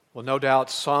Well, no doubt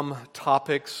some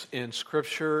topics in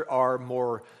Scripture are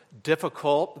more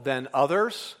difficult than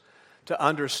others to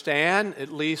understand,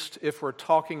 at least if we're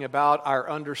talking about our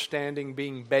understanding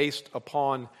being based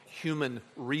upon human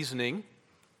reasoning.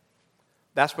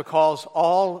 That's because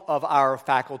all of our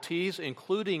faculties,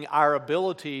 including our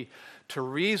ability to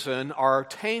reason, are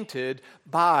tainted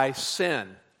by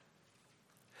sin.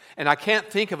 And I can't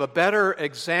think of a better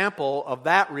example of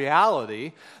that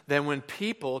reality than when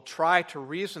people try to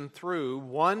reason through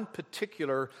one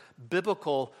particular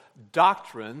biblical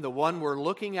doctrine, the one we're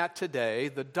looking at today,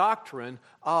 the doctrine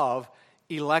of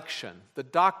election. The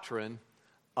doctrine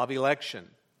of election.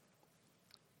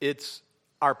 It's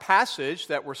our passage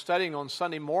that we're studying on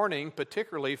Sunday morning,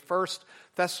 particularly 1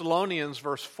 Thessalonians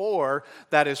verse 4,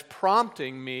 that is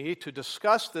prompting me to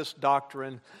discuss this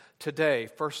doctrine today,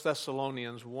 1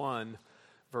 Thessalonians 1,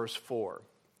 verse 4.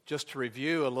 Just to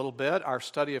review a little bit, our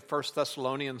study of 1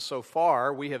 Thessalonians so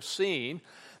far, we have seen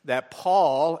that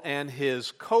Paul and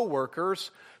his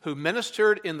co-workers who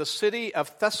ministered in the city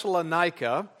of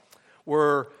Thessalonica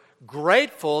were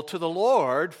grateful to the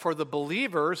Lord for the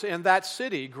believers in that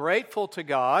city, grateful to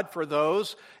God for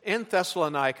those in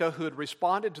Thessalonica who had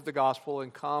responded to the gospel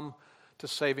and come to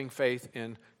saving faith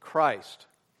in Christ.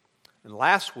 And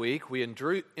last week, we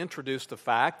introduced the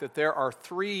fact that there are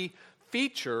three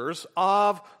features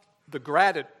of the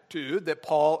gratitude that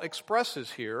Paul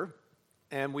expresses here,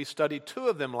 and we studied two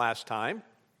of them last time.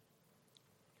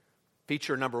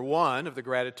 Feature number one of the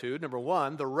gratitude, number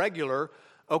one, the regular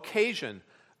occasion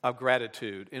of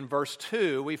gratitude. In verse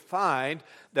 2, we find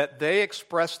that they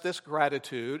express this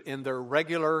gratitude in their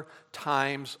regular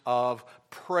times of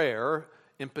prayer,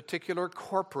 in particular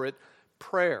corporate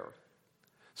prayer.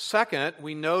 Second,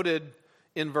 we noted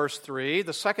in verse 3,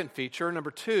 the second feature, number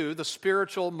 2, the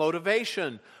spiritual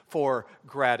motivation for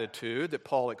gratitude that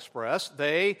Paul expressed.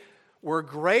 They were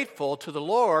grateful to the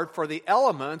Lord for the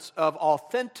elements of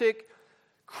authentic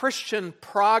Christian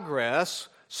progress,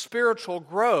 spiritual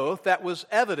growth that was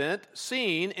evident,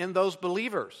 seen in those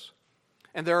believers.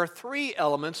 And there are three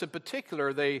elements in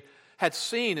particular they had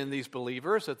seen in these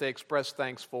believers that they expressed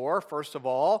thanks for. First of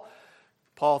all,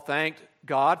 Paul thanked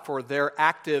God for their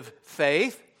active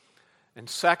faith. And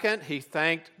second, he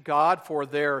thanked God for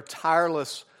their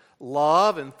tireless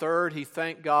love. And third, he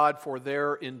thanked God for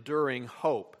their enduring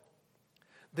hope.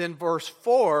 Then verse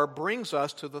 4 brings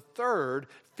us to the third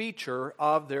feature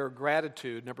of their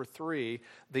gratitude. Number 3,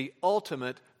 the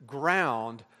ultimate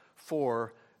ground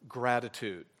for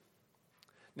gratitude.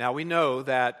 Now we know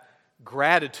that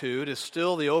gratitude is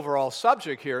still the overall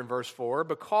subject here in verse 4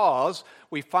 because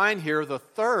we find here the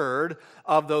third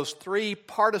of those three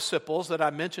participles that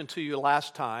I mentioned to you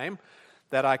last time,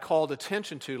 that I called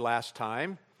attention to last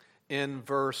time. In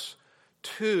verse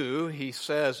 2, he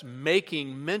says,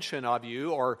 making mention of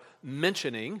you, or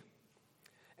mentioning.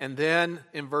 And then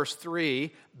in verse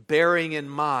 3, bearing in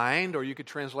mind, or you could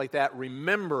translate that,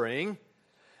 remembering.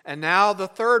 And now the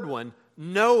third one,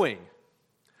 knowing.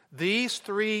 These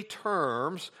three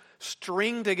terms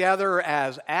string together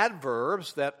as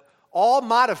adverbs that all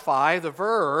modify the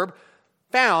verb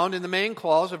found in the main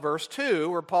clause of verse 2,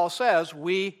 where Paul says,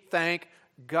 we thank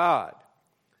God.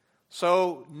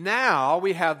 So now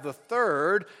we have the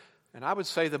third, and I would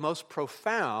say the most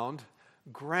profound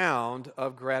ground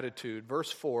of gratitude.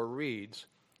 Verse 4 reads,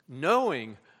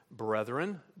 knowing,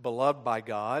 brethren, beloved by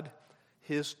God,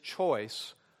 his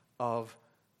choice of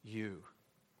you.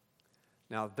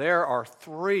 Now, there are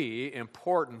three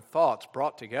important thoughts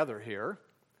brought together here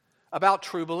about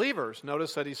true believers.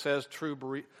 Notice that he says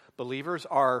true believers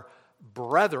are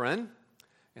brethren,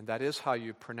 and that is how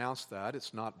you pronounce that.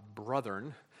 It's not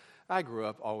brothern. I grew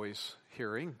up always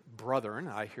hearing brethren.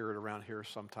 I hear it around here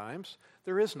sometimes.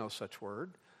 There is no such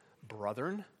word,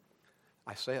 brethren.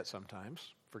 I say it sometimes.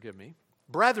 Forgive me.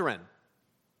 Brethren.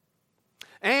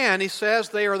 And he says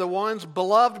they are the ones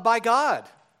beloved by God.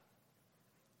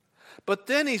 But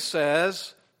then he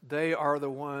says they are the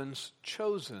ones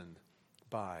chosen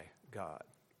by God.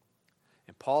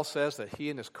 And Paul says that he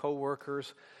and his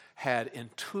co-workers had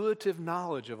intuitive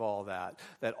knowledge of all that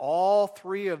all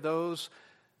three of those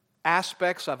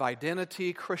aspects of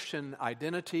identity, Christian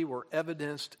identity, were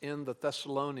evidenced in the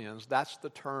Thessalonians. That's the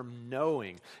term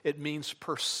knowing. It means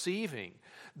perceiving.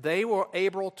 They were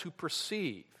able to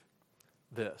perceive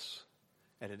this.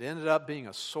 And it ended up being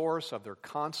a source of their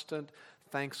constant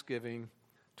thanksgiving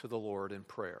to the Lord in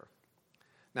prayer.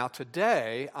 Now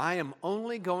today, I am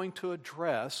only going to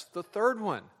address the third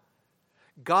one,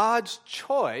 God's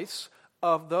choice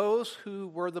of those who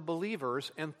were the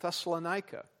believers in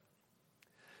Thessalonica.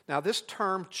 Now this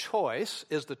term choice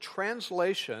is the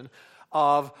translation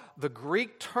of the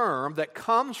Greek term that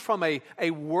comes from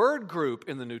a word group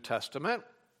in the New Testament,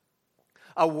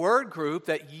 a word group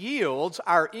that yields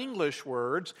our English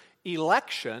words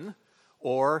election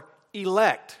or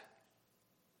elect.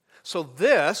 So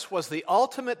this was the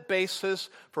ultimate basis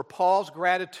for Paul's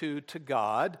gratitude to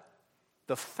God,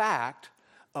 the fact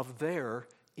of their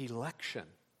election.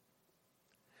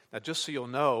 Now, just so you'll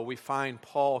know, we find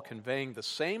Paul conveying the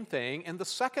same thing in the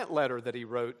second letter that he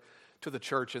wrote to the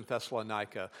church in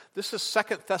Thessalonica. This is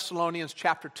 2 Thessalonians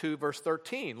chapter 2, verse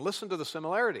 13. Listen to the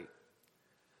similarity.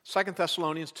 2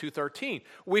 Thessalonians 2:13.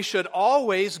 We should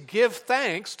always give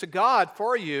thanks to God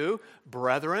for you,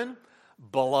 brethren,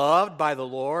 beloved by the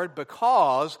Lord,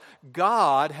 because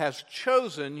God has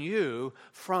chosen you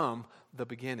from the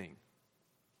beginning.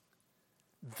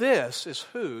 This is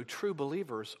who true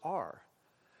believers are.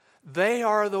 They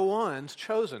are the ones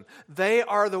chosen. They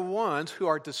are the ones who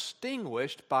are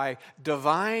distinguished by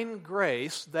divine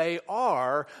grace. They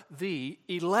are the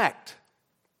elect.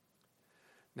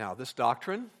 Now, this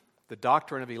doctrine, the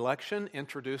doctrine of election,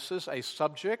 introduces a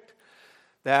subject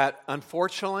that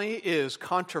unfortunately is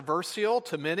controversial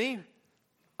to many.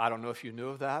 I don't know if you knew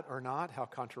of that or not, how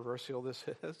controversial this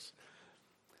is.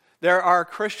 There are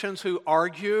Christians who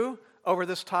argue over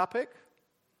this topic.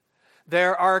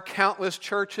 There are countless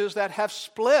churches that have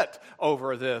split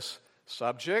over this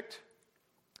subject.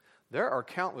 There are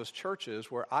countless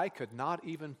churches where I could not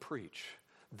even preach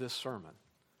this sermon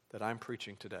that I'm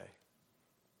preaching today.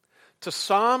 To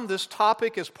some, this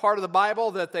topic is part of the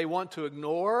Bible that they want to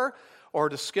ignore or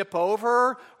to skip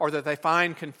over, or that they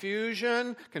find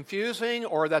confusing,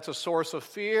 or that's a source of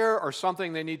fear or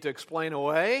something they need to explain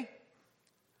away.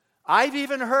 I've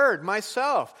even heard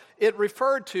myself it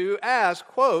referred to as,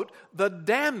 quote, the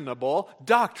damnable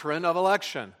doctrine of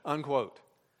election, unquote.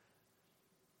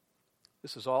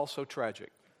 This is all so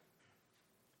tragic.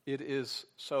 It is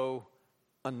so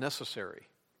unnecessary.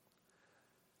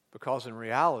 Because in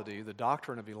reality, the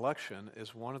doctrine of election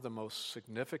is one of the most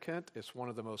significant, it's one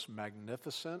of the most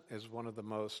magnificent, is one of the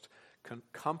most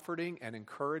comforting and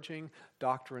encouraging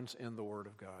doctrines in the Word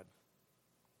of God.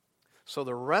 So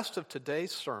the rest of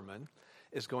today's sermon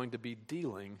is going to be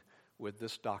dealing with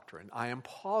this doctrine. I am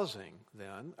pausing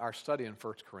then our study in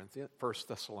 1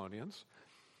 Thessalonians,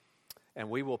 and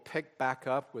we will pick back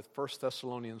up with 1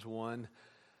 Thessalonians 1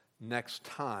 next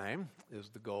time is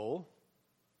the goal.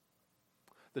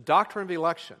 The doctrine of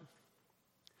election.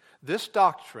 This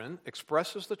doctrine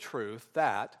expresses the truth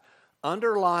that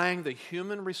underlying the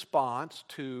human response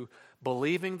to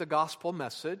believing the gospel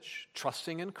message,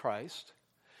 trusting in Christ,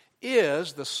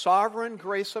 is the sovereign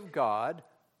grace of God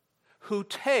who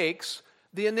takes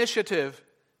the initiative.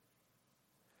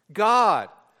 God,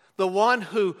 the one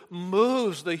who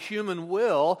moves the human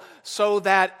will so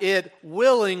that it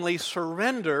willingly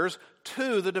surrenders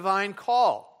to the divine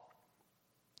call.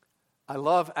 I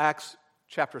love Acts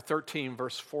chapter 13,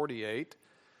 verse 48.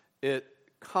 It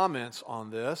comments on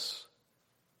this.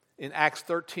 In Acts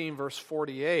 13, verse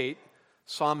 48,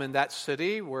 some in that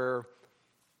city where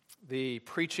the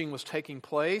preaching was taking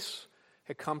place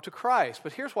had come to Christ.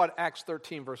 But here's what Acts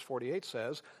 13, verse 48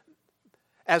 says.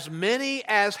 As many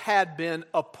as had been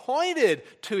appointed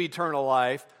to eternal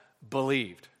life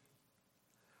believed.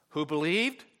 Who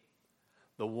believed?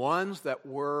 The ones that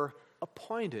were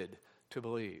appointed to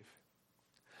believe.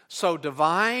 So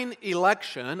divine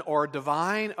election or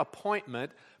divine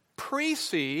appointment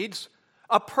precedes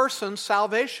a person's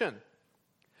salvation.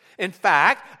 In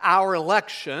fact, our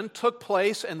election took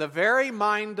place in the very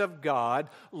mind of God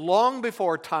long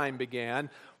before time began,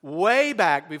 way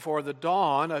back before the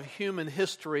dawn of human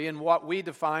history in what we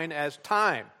define as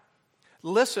time.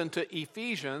 Listen to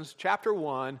Ephesians chapter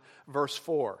 1, verse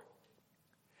 4.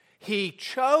 He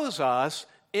chose us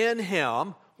in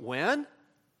Him, when?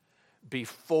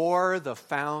 Before the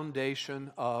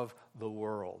foundation of the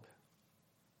world.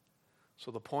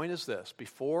 So the point is this: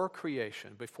 before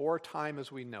creation, before time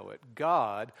as we know it,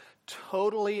 God,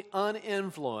 totally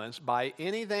uninfluenced by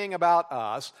anything about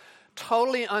us,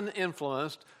 totally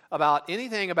uninfluenced about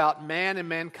anything about man and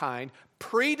mankind,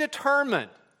 predetermined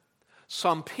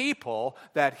some people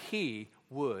that He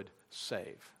would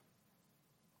save.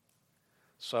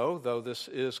 So, though this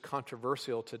is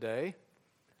controversial today,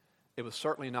 it was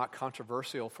certainly not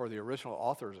controversial for the original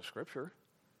authors of Scripture.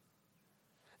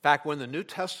 In fact, when the New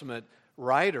Testament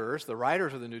writers, the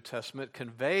writers of the New Testament,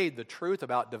 conveyed the truth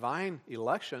about divine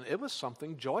election, it was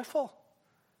something joyful.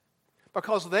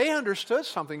 Because they understood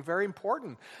something very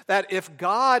important, that if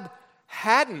God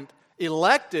hadn't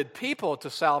elected people to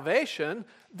salvation,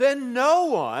 then no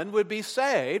one would be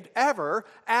saved ever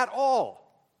at all.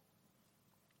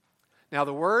 Now,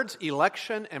 the words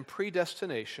election and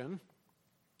predestination,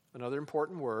 another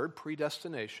important word,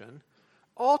 predestination,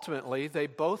 ultimately they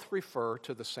both refer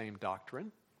to the same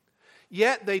doctrine,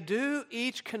 yet they do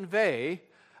each convey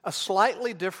a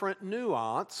slightly different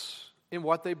nuance in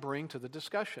what they bring to the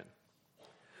discussion.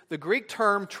 The Greek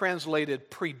term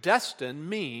translated predestined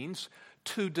means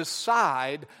to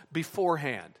decide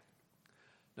beforehand.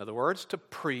 In other words, to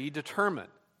predetermine.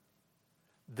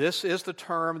 This is the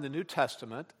term in the New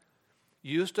Testament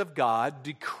used of God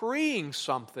decreeing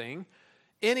something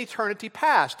in eternity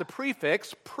past. The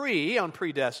prefix pre on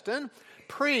predestined,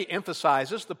 pre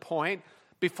emphasizes the point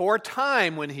before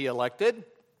time when he elected,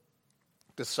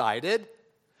 decided.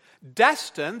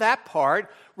 Destined, that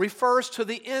part, refers to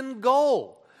the end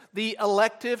goal, the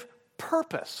elective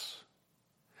purpose.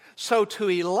 So to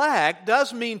elect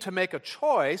does mean to make a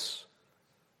choice,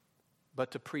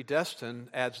 but to predestine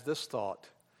adds this thought.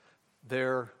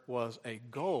 There was a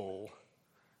goal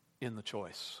in the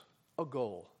choice, a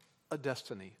goal, a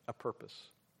destiny, a purpose.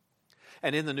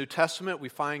 And in the New Testament, we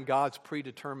find God's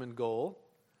predetermined goal.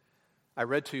 I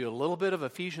read to you a little bit of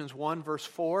Ephesians 1, verse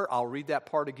 4. I'll read that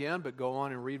part again, but go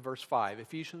on and read verse 5.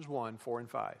 Ephesians 1, 4 and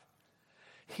 5.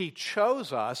 He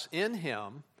chose us in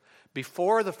Him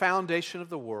before the foundation of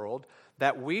the world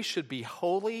that we should be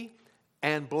holy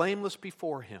and blameless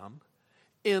before Him.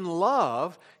 In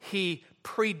love, He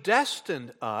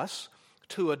predestined us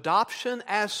to adoption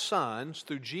as sons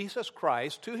through Jesus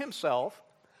Christ to Himself,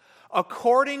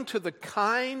 according to the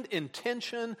kind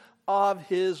intention of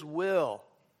His will.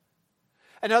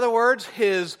 In other words,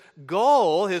 His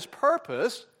goal, His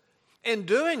purpose in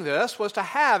doing this was to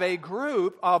have a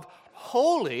group of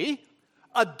holy,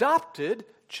 adopted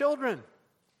children.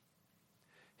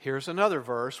 Here's another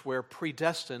verse where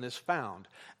predestined is found.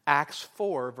 Acts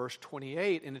 4, verse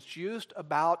 28, and it's used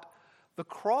about the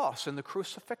cross and the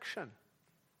crucifixion.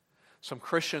 Some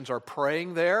Christians are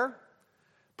praying there,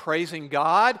 praising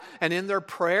God, and in their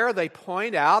prayer they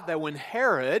point out that when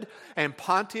Herod and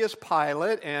Pontius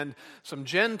Pilate and some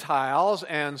Gentiles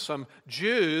and some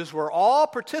Jews were all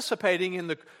participating in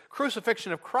the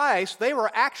crucifixion of Christ, they were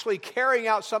actually carrying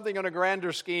out something on a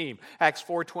grander scheme. Acts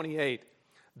 4:28.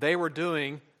 They were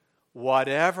doing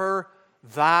whatever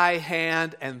thy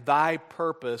hand and thy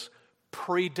purpose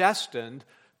predestined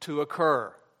to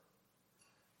occur.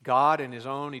 God, in His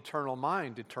own eternal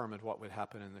mind, determined what would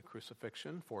happen in the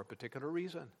crucifixion for a particular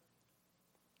reason.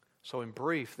 So in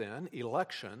brief, then,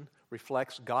 election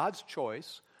reflects God's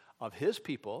choice of His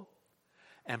people,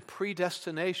 and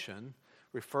predestination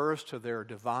refers to their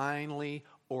divinely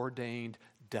ordained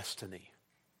destiny.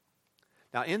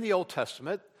 Now, in the Old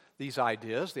Testament, these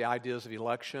ideas, the ideas of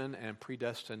election and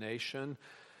predestination,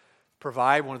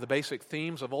 provide one of the basic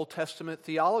themes of Old Testament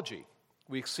theology.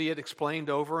 We see it explained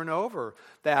over and over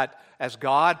that as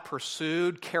God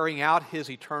pursued carrying out His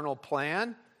eternal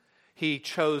plan, He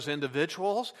chose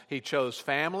individuals, He chose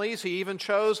families, He even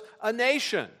chose a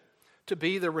nation to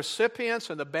be the recipients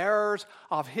and the bearers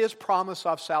of His promise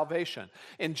of salvation.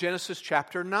 In Genesis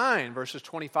chapter 9, verses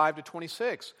 25 to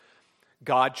 26,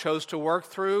 God chose to work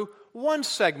through one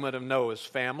segment of Noah's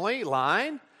family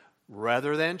line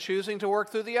rather than choosing to work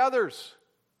through the others.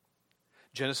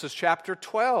 Genesis chapter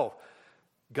 12,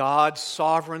 God's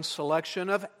sovereign selection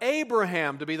of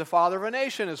Abraham to be the father of a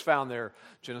nation is found there.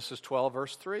 Genesis 12,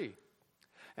 verse 3.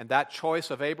 And that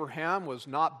choice of Abraham was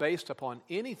not based upon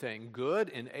anything good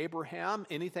in Abraham,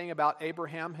 anything about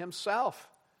Abraham himself.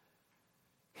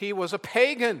 He was a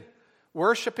pagan,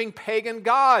 worshiping pagan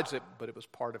gods, but it was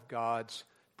part of God's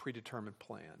predetermined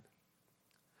plan.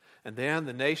 And then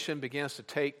the nation begins to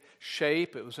take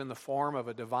shape. It was in the form of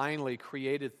a divinely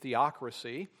created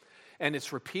theocracy. And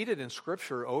it's repeated in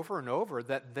Scripture over and over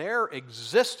that their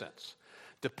existence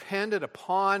depended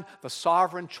upon the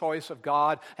sovereign choice of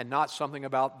God and not something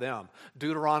about them.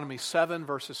 Deuteronomy 7,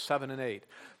 verses 7 and 8.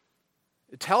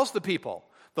 It tells the people,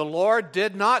 the Lord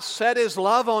did not set His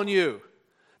love on you,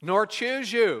 nor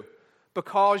choose you,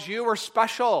 because you were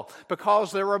special,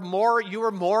 because you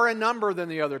were more in number than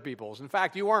the other peoples. In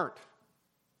fact, you weren't.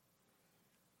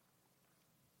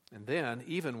 And then,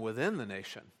 even within the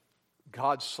nation,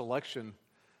 God's selection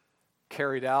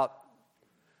carried out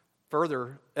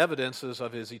further evidences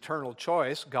of His eternal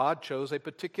choice. God chose a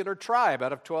particular tribe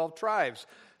out of 12 tribes.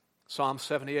 Psalm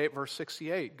 78, verse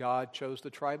 68, God chose the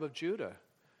tribe of Judah.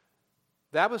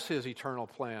 That was His eternal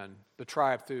plan, the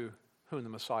tribe through whom the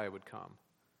Messiah would come.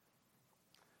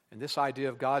 And this idea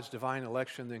of God's divine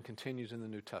election then continues in the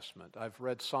New Testament. I've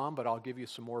read some, but I'll give you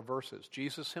some more verses.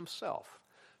 Jesus Himself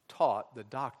taught the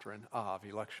doctrine of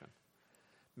election.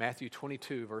 Matthew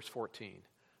 22, verse 14.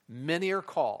 Many are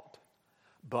called,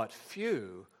 but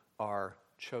few are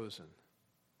chosen.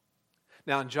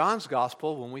 Now, in John's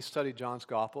Gospel, when we studied John's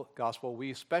Gospel,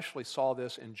 we especially saw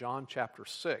this in John chapter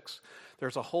 6.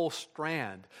 There's a whole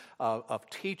strand of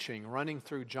teaching running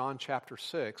through John chapter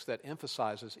 6 that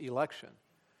emphasizes election.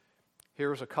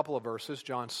 Here's a couple of verses,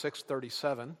 John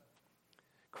 6:37.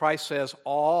 Christ says,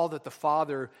 "All that the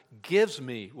Father gives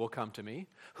me will come to me."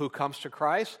 Who comes to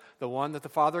Christ? The one that the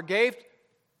Father gave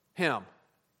him.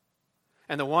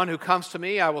 "And the one who comes to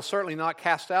me, I will certainly not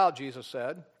cast out," Jesus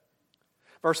said.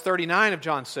 Verse 39 of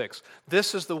John 6,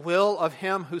 "This is the will of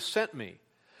him who sent me,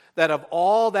 that of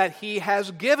all that he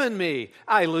has given me,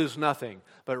 I lose nothing,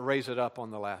 but raise it up on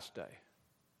the last day."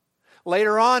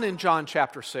 Later on in John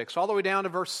chapter 6, all the way down to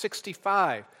verse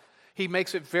 65, he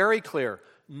makes it very clear,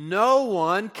 "No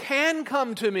one can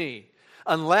come to me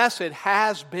unless it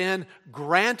has been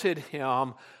granted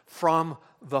him from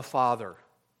the Father."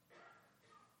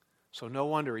 So no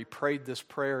wonder he prayed this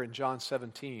prayer in John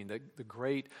 17, the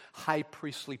great high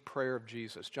priestly prayer of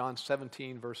Jesus. John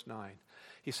 17, verse 9.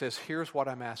 He says, here's what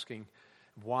I'm asking,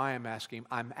 why I'm asking.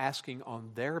 I'm asking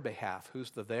on their behalf.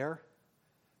 Who's the there?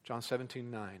 John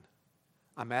 17, 9.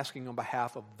 I'm asking on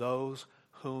behalf of those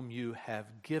whom you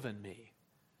have given me,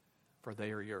 for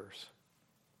they are yours.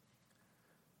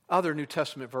 Other New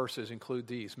Testament verses include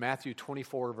these. Matthew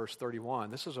 24, verse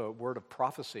 31. This is a word of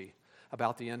prophecy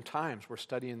about the end times. We're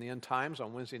studying the end times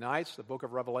on Wednesday nights, the book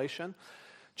of Revelation.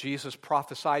 Jesus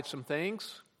prophesied some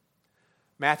things.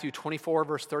 Matthew 24,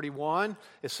 verse 31,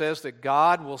 it says that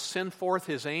God will send forth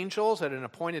his angels at an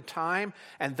appointed time,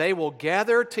 and they will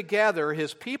gather together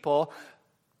his people.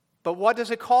 But what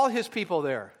does it call his people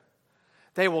there?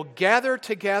 They will gather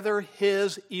together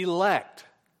his elect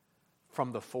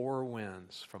from the four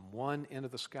winds, from one end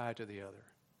of the sky to the other.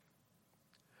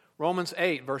 Romans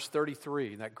 8, verse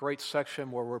 33, that great section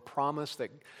where we're promised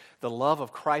that the love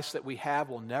of Christ that we have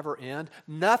will never end.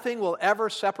 Nothing will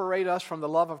ever separate us from the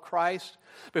love of Christ.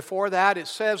 Before that, it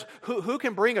says, who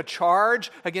can bring a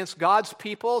charge against God's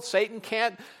people? Satan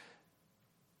can't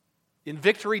in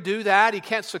victory do that. He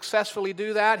can't successfully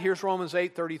do that. Here's Romans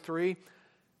 8, 33.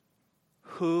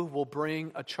 Who will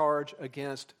bring a charge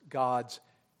against God's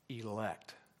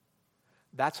elect?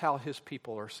 That's how his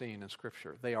people are seen in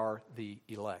Scripture. They are the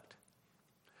elect.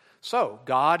 So,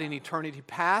 God in eternity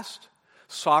past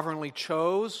sovereignly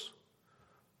chose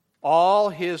all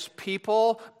his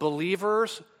people,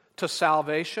 believers, to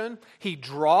salvation. He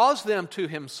draws them to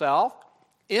himself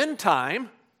in time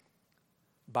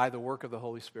by the work of the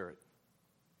Holy Spirit.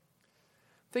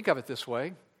 Think of it this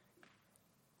way.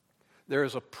 There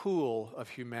is a pool of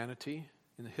humanity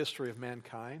in the history of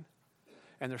mankind.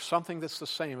 And there's something that's the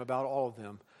same about all of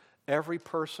them. Every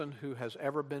person who has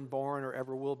ever been born or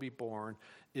ever will be born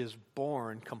is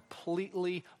born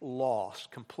completely lost,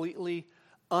 completely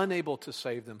unable to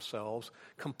save themselves,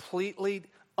 completely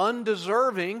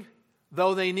undeserving,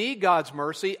 though they need God's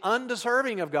mercy,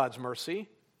 undeserving of God's mercy.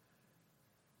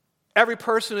 Every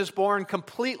person is born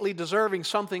completely deserving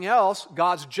something else,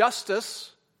 God's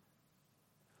justice.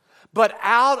 But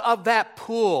out of that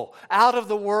pool, out of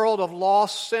the world of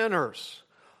lost sinners,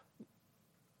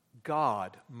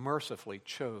 God mercifully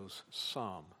chose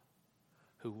some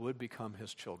who would become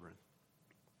his children.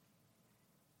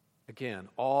 Again,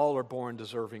 all are born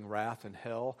deserving wrath and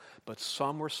hell, but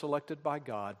some were selected by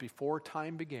God before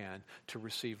time began to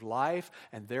receive life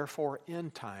and therefore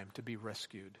in time to be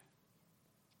rescued.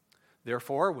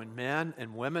 Therefore, when men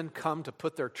and women come to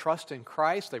put their trust in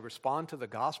Christ, they respond to the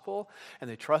gospel and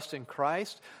they trust in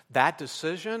Christ, that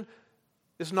decision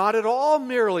is not at all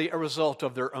merely a result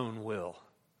of their own will.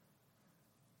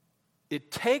 It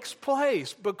takes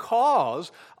place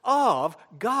because of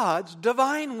God's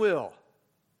divine will.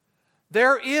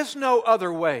 There is no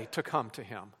other way to come to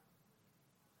him.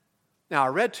 Now, I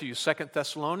read to you 2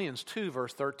 Thessalonians 2,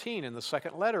 verse 13 in the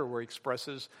second letter where he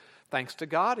expresses thanks to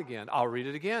God again. I'll read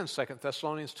it again, 2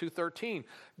 Thessalonians 2:13.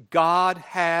 God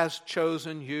has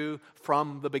chosen you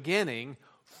from the beginning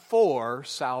for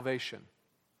salvation.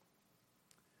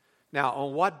 Now,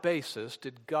 on what basis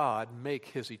did God make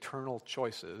his eternal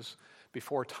choices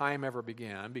before time ever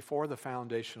began, before the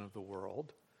foundation of the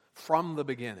world, from the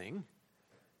beginning?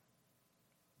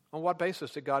 On what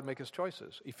basis did God make his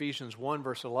choices? Ephesians 1,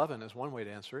 verse 11 is one way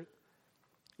to answer it.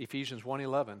 Ephesians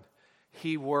 1:11.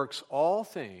 He works all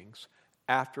things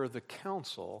after the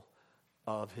counsel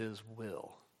of his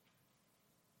will.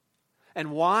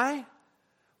 And why?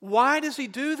 Why does he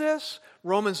do this?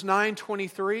 Romans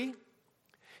 9:23.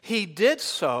 He did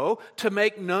so to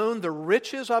make known the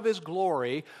riches of his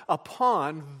glory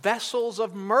upon vessels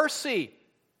of mercy.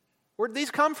 Where did these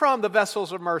come from, the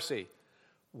vessels of mercy?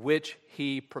 Which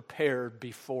he prepared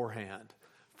beforehand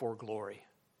for glory.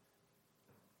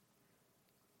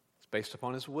 It's based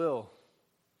upon His will.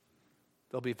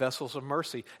 They'll be vessels of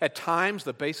mercy. At times,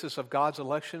 the basis of God's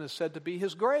election is said to be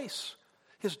His grace,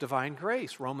 His divine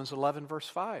grace. Romans 11, verse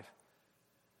 5.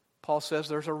 Paul says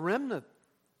there's a remnant.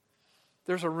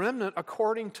 There's a remnant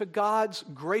according to God's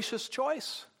gracious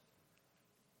choice.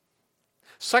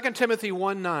 2 Timothy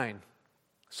 1:9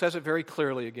 says it very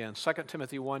clearly again. 2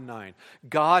 Timothy 1:9.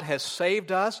 God has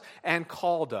saved us and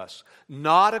called us,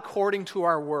 not according to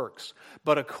our works,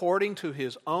 but according to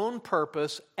His own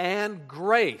purpose and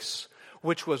grace,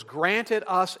 which was granted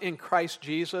us in Christ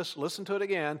Jesus, listen to it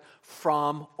again,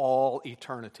 from all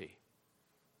eternity.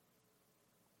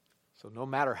 So no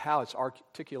matter how it's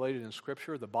articulated in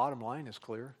Scripture, the bottom line is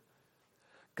clear.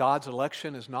 God's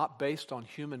election is not based on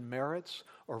human merits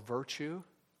or virtue,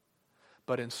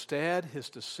 but instead His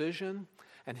decision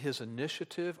and His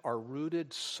initiative are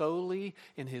rooted solely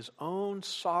in His own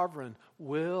sovereign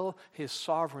will, His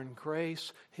sovereign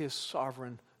grace, His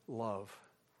sovereign love.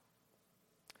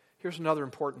 Here's another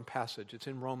important passage. It's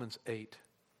in Romans 8.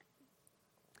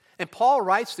 And Paul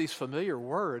writes these familiar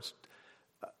words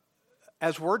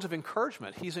as words of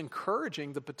encouragement. He's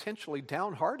encouraging the potentially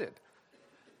downhearted.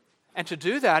 And to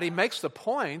do that, he makes the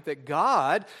point that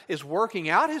God is working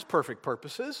out His perfect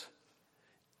purposes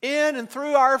in and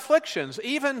through our afflictions.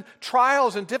 Even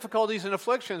trials and difficulties and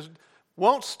afflictions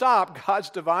won't stop God's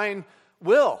divine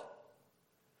will.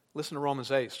 Listen to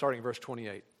Romans 8, starting in verse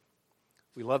 28.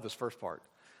 We love this first part.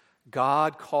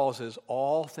 God causes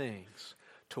all things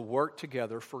to work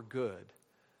together for good.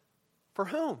 For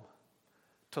whom?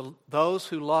 To those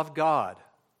who love God.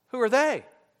 Who are they?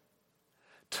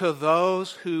 To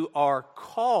those who are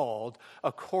called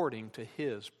according to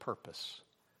His purpose.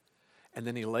 And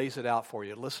then he lays it out for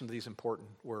you. Listen to these important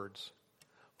words.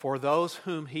 For those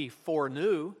whom He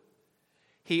foreknew,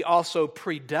 He also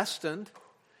predestined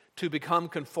to become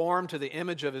conformed to the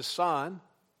image of His Son.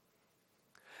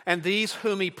 And these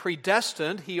whom He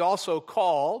predestined, He also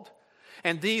called.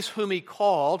 And these whom He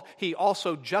called, He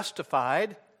also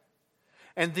justified.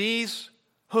 And these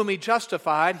whom He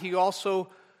justified, He also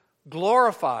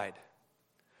glorified.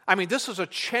 I mean, this is a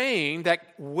chain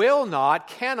that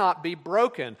cannot be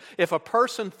broken. If a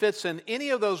person fits in any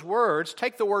of those words,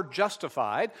 take the word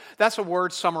justified. That's a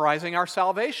word summarizing our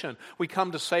salvation. We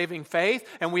come to saving faith,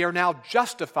 and we are now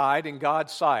justified in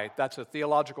God's sight. That's a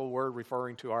theological word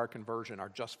referring to our conversion, our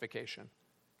justification.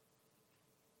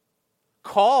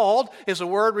 Called is a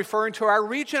word referring to our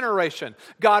regeneration.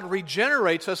 God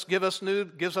regenerates us, gives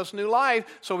us new life,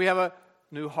 so we have a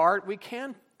new heart. We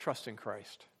can trust in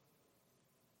Christ.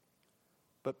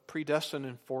 But predestined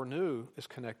and foreknew is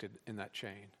connected in that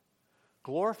chain.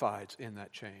 Glorified's in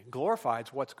that chain.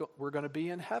 Glorified's we're going to be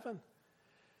in heaven.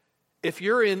 If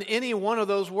you're in any one of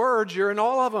those words, you're in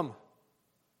all of them.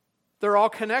 They're all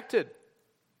connected.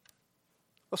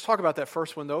 Let's talk about that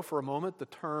first one, though, for a moment, the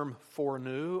term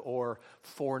foreknew or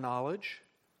foreknowledge.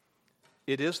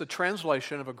 It is the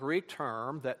translation of a Greek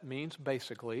term that means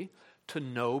basically to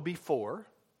know before.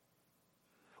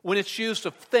 When it's used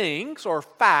of things or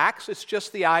facts, it's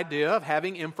just the idea of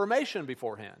having information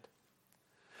beforehand.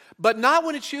 But not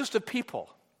when it's used of people.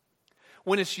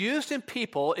 When it's used in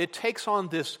people, it takes on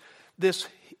this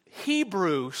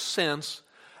Hebrew sense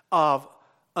of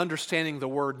understanding the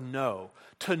word know.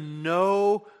 To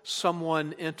know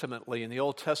someone intimately. In the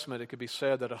Old Testament, it could be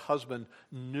said that a husband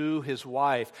knew his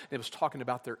wife. It was talking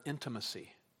about their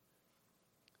intimacy.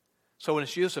 So when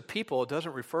it's used of people, it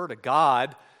doesn't refer to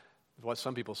God, what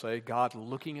some people say, God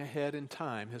looking ahead in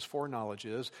time. His foreknowledge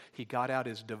is He got out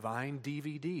His divine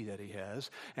DVD that He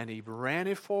has, and He ran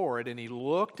it forward, and He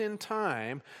looked in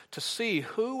time to see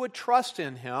who would trust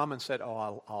in Him and said,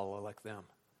 oh, I'll elect them.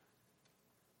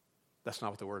 That's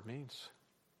not what the word means.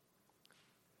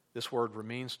 This word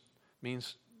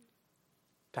means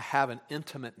to have an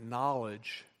intimate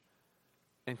knowledge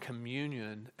and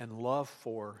communion and love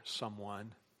for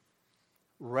someone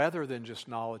rather than just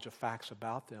knowledge of facts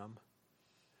about them.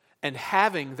 And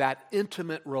having that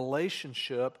intimate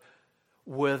relationship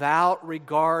without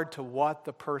regard to what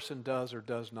the person does or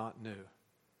does not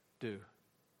do.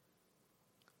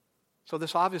 So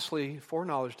this obviously,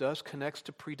 foreknowledge connects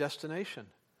to predestination.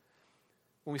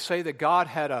 When we say that God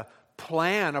had a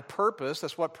plan, a purpose,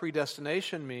 that's what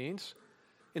predestination means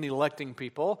in electing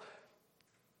people.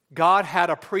 God had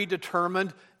a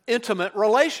predetermined, intimate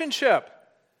relationship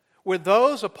with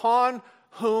those upon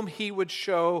whom He would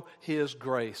show His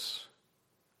grace.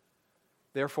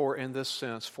 Therefore, in this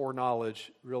sense,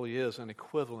 foreknowledge really is an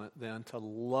equivalent then to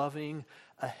loving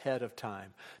ahead of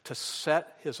time, to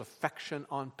set His affection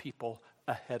on people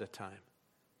ahead of time.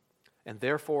 And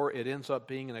therefore, it ends up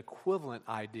being an equivalent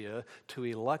idea to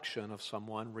election of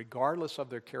someone, regardless of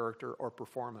their character or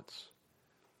performance.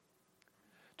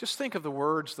 Just think of the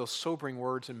words, those sobering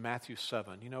words in Matthew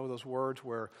 7. You know, those words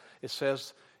where it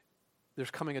says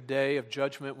there's coming a day of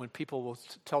judgment when people will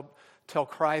tell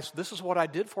Christ, this is what I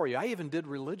did for you. I even did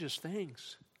religious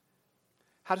things.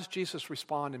 How does Jesus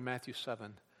respond in Matthew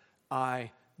 7?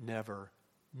 I never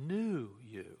knew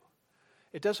you.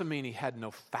 It doesn't mean he had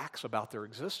no facts about their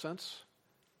existence.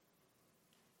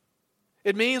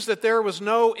 It means that there was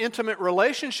no intimate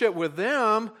relationship with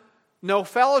them, no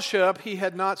fellowship. He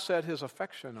had not set his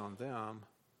affection on them.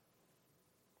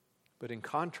 But in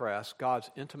contrast, God's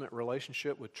intimate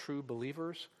relationship with true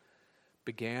believers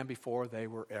began before they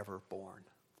were ever born.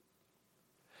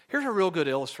 Here's a real good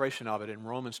illustration of it in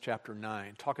Romans chapter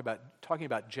 9, talking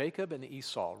about Jacob and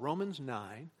Esau. Romans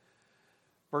 9,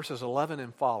 verses 11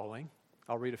 and following.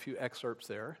 I'll read a few excerpts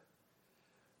there.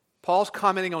 Paul's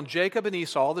commenting on Jacob and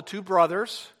Esau, the two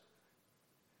brothers.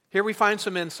 Here we find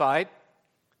some insight.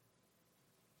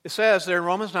 It says there in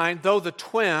Romans 9, though the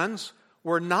twins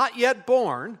were not yet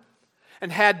born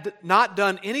and had not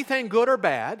done anything good or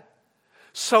bad,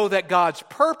 so that God's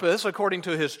purpose, according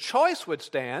to his choice, would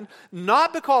stand,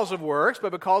 not because of works,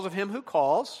 but because of him who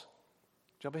calls.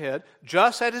 Jump ahead.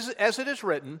 Just as it is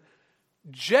written,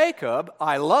 Jacob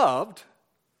I loved,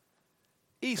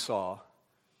 Esau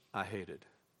I hated.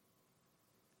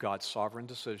 God's sovereign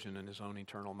decision in his own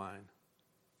eternal mind.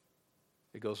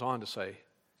 It goes on to say,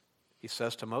 he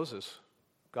says to Moses,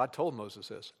 God told Moses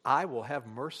this, I will have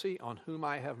mercy on whom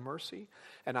I have mercy,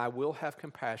 and I will have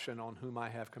compassion on whom I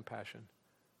have compassion.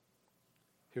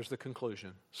 Here's the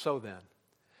conclusion. So then,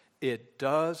 it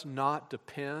does not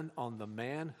depend on the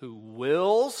man who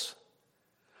wills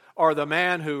or the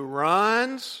man who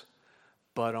runs,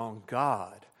 but on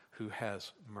God who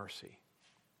has mercy.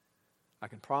 I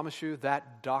can promise you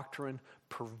that doctrine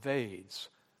pervades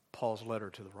Paul's letter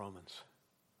to the Romans.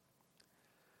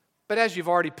 But as you've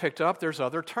already picked up, there's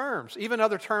other terms, even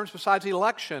other terms besides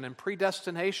election and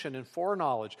predestination and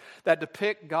foreknowledge that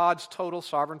depict God's total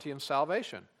sovereignty and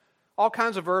salvation. All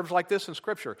kinds of verbs like this in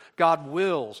Scripture. God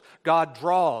wills, God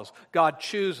draws, God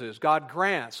chooses, God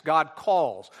grants, God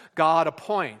calls, God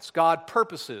appoints, God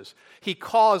purposes. He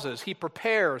causes, He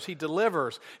prepares, He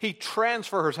delivers, He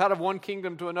transfers out of one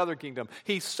kingdom to another kingdom.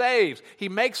 He saves, He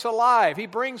makes alive, He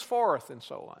brings forth, and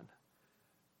so on.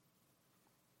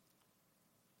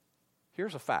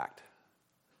 Here's a fact.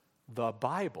 The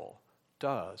Bible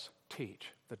does teach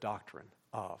the doctrine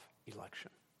of election.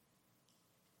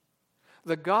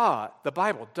 The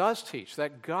Bible does teach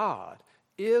that God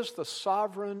is the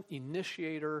sovereign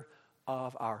initiator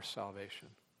of our salvation.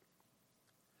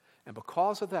 And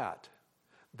because of that,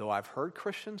 though I've heard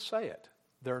Christians say it,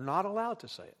 they're not allowed to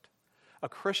say it. A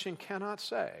Christian cannot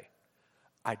say,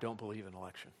 I don't believe in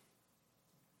election.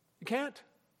 You can't.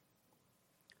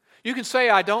 You can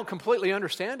say, I don't completely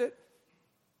understand it.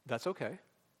 That's okay.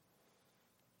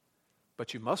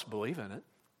 But you must believe in it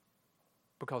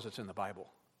because it's in the Bible.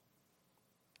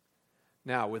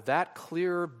 Now, with that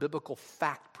clear biblical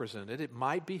fact presented, it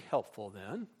might be helpful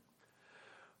then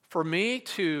for me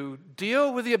to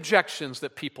deal with the objections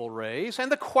that people raise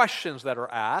and the questions that are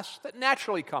asked that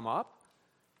naturally come up.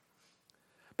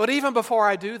 But even before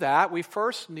I do that, we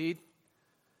first need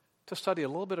to study a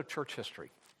little bit of church history.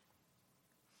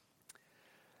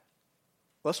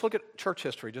 Let's look at church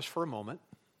history just for a moment.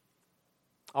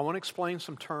 I want to explain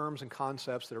some terms and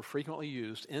concepts that are frequently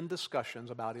used in discussions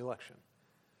about election.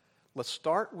 Let's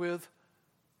start with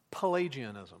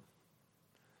Pelagianism.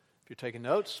 If you're taking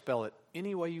notes, spell it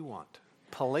any way you want.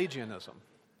 Pelagianism.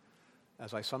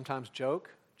 As I sometimes joke,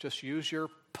 just use your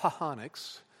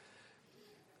pahonics.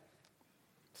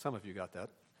 Some of you got that.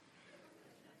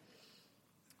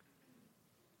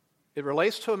 It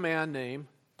relates to a man named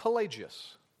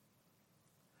Pelagius.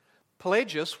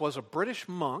 Pelagius was a British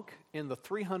monk in the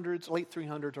 300s, late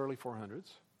 300s, early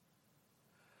 400s.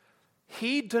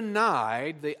 He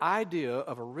denied the idea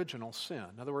of original sin.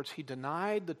 In other words, he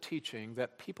denied the teaching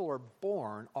that people are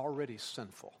born already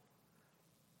sinful.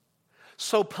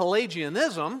 So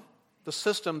Pelagianism, the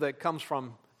system that comes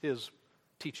from his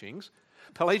teachings,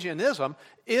 Pelagianism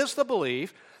is the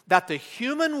belief that the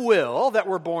human will that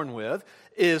we're born with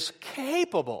is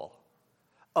capable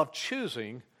of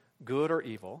choosing good or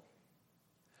evil,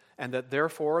 and that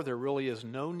therefore there really is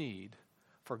no need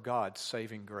for God's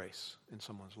saving grace in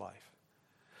someone's life.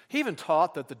 He even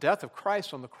taught that the death of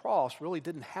Christ on the cross really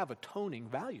didn't have atoning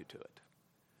value to it.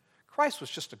 Christ was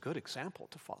just a good example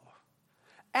to follow.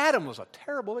 Adam was a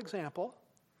terrible example.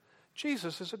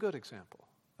 Jesus is a good example.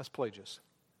 That's Pelagius.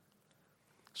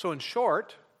 So in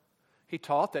short, He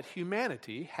taught that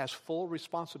humanity has full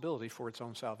responsibility for its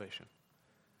own salvation.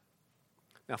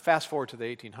 Now, fast forward to the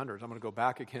 1800s. I'm going to go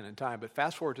back again in time, but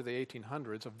fast forward to the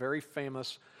 1800s. A very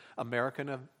famous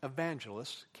American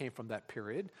evangelist came from that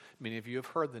period. Many of you have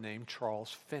heard the name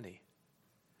Charles Finney.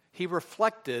 He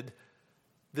reflected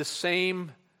the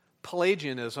same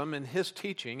Pelagianism in his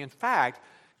teaching. In fact,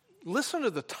 listen to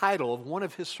the title of one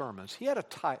of his sermons. He had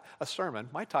a sermon.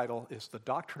 My title is The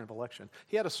Doctrine of Election.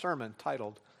 He had a sermon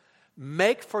titled,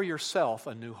 "Make for Yourself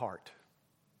a New Heart."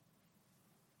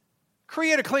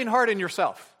 Create a clean heart in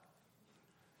yourself.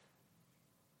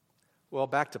 Well,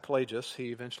 back to Pelagius.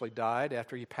 He eventually died.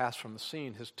 After he passed from the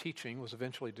scene, his teaching was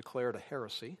eventually declared a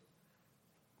heresy.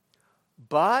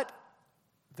 But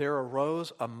there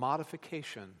arose a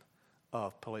modification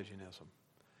of Pelagianism.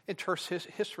 In church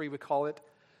history, we call it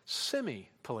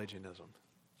semi-Pelagianism.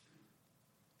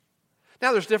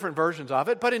 Now, there's different versions of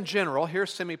it, but in general,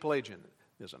 here's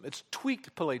semi-Pelagianism. It's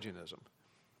tweaked Pelagianism.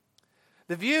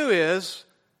 The view is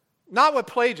not what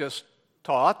Pelagius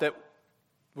taught, that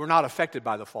we're not affected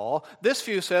by the fall. This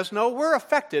view says, no, we're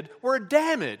affected, we're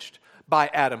damaged by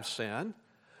Adam's sin,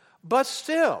 but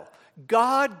still,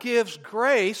 God gives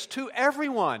grace to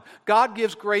everyone. God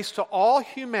gives grace to all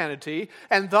humanity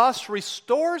and thus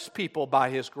restores people by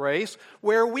His grace,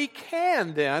 where we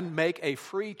can then make a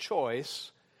free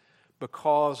choice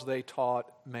because they taught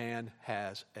man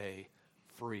has a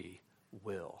free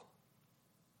will.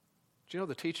 Do you know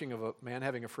the teaching of a man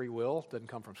having a free will didn't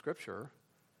come from Scripture?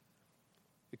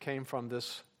 It came from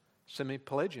this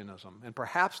semi-Pelagianism. And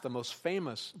perhaps the most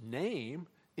famous name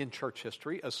in church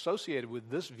history associated with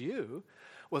this view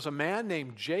was a man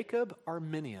named Jacob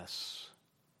Arminius.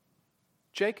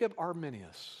 Jacob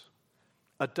Arminius,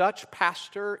 a Dutch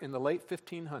pastor in the late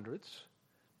 1500s.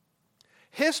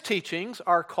 His teachings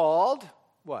are called,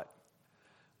 what?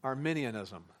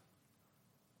 Arminianism.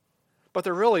 But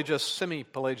they're really just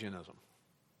semi-Pelagianism.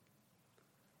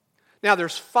 Now,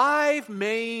 there's 5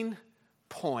 main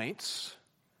points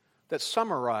that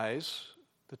summarize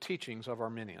the teachings of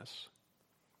Arminius.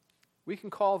 We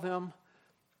can call them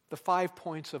the 5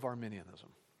 points of Arminianism.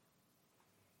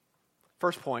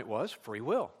 First point was free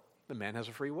will. The man has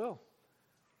a free will.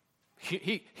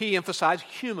 He emphasized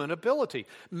human ability.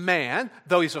 Man,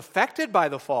 though he's affected by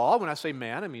the fall, when I say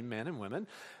man, I mean men and women,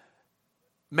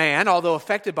 man, although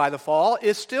affected by the fall,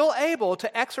 is still able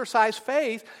to exercise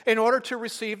faith in order to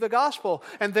receive the gospel,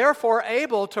 and therefore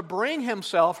able to bring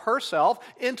himself, herself,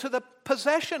 into the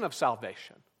possession of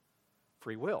salvation.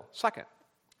 Free will. Second,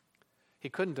 he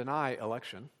couldn't deny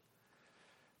election,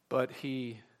 but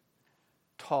he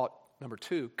taught, number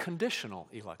 2, conditional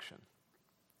election.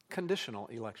 Conditional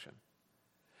election.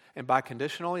 And by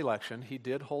conditional election, he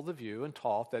did hold the view and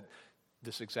taught that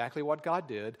this is exactly what God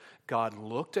did. God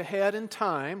looked ahead in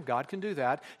time. God can do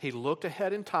that. He looked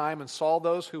ahead in time and saw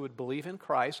those who would believe in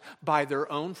Christ by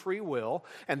their own free will,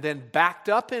 and then backed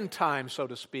up in time, so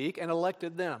to speak, and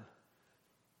elected them.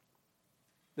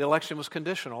 The election was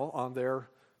conditional on their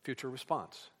future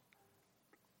response.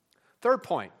 Third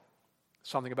point,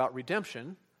 something about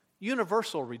redemption,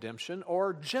 universal redemption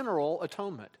or general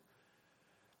atonement.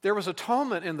 There was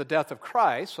atonement in the death of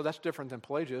Christ, so that's different than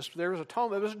Pelagius. There was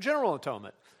atonement, it was a general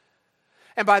atonement.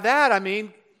 And by that I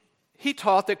mean, he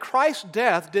taught that Christ's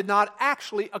death did not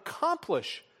actually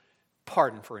accomplish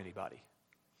pardon for anybody.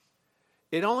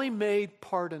 It only made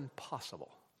pardon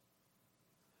possible.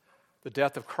 The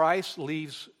death of Christ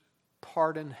leaves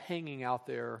pardon hanging out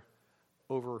there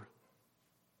over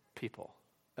people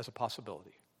as a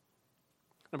possibility.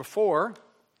 Number 4,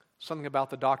 something about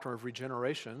the doctrine of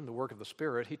regeneration, the work of the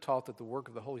Spirit. He taught that the work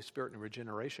of the Holy Spirit in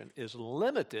regeneration is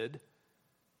limited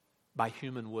by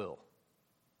human will.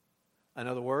 In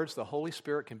other words, the Holy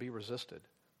Spirit can be resisted.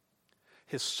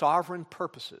 His sovereign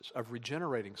purposes of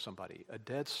regenerating somebody, a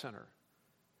dead sinner,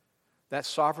 that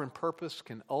sovereign purpose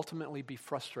can ultimately be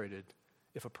frustrated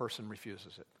if a person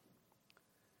refuses it.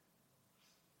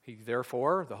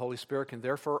 The Holy Spirit can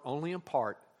therefore only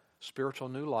impart spiritual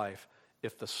new life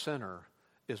if the sinner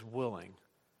is willing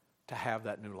to have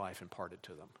that new life imparted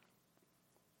to them.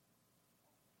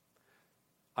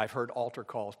 I've heard altar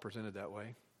calls presented that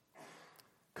way.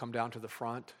 Come down to the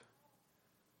front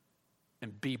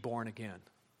and be born again.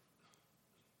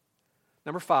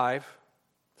 Number 5,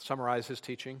 to summarize his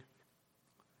teaching,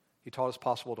 he taught it's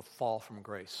possible to fall from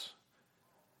grace.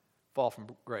 Fall from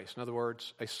grace. In other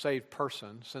words, a saved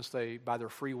person, since they, by their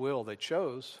free will, they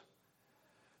chose,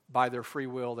 by their free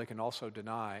will, they can also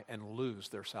deny and lose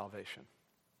their salvation.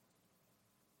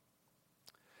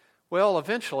 Well,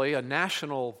 eventually, a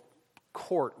national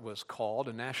court was called,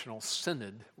 a national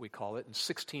synod, we call it, in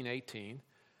 1618.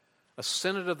 a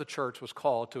synod of the church was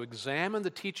called to examine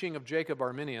the teaching of Jacob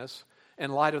Arminius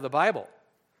in light of the Bible.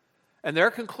 And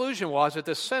their conclusion was at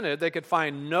this synod they could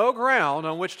find no ground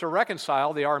on which to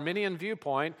reconcile the Arminian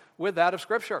viewpoint with that of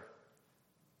Scripture.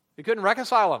 You couldn't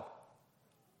reconcile them.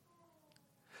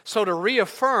 So to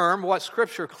reaffirm what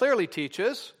Scripture clearly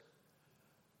teaches,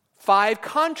 5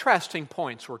 contrasting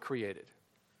points were created.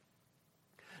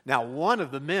 Now, one of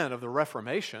the men of the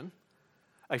Reformation,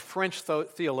 a French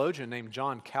theologian named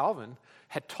John Calvin,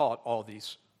 had taught all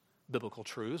these biblical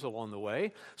truths along the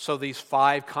way. So these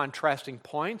 5 contrasting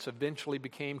points eventually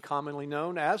became commonly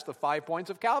known as the 5 points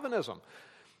of Calvinism.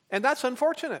 And that's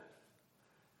unfortunate,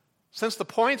 since the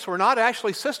points were not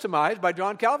actually systematized by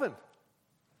John Calvin.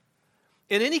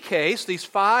 In any case, these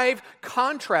 5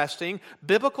 contrasting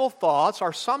biblical thoughts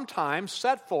are sometimes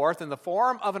set forth in the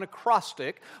form of an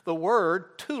acrostic, the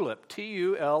word TULIP,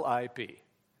 T-U-L-I-P,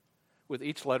 with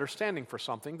each letter standing for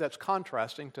something that's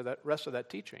contrasting to the rest of that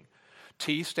teaching.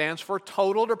 T stands for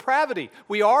total depravity.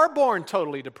 We are born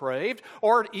totally depraved,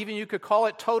 or even you could call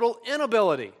it total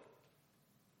inability.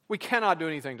 We cannot do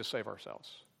anything to save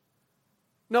ourselves.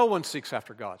 No one seeks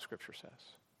after God, Scripture says.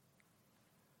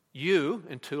 U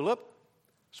in TULIP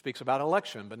speaks about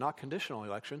election, but not conditional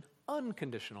election,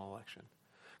 unconditional election.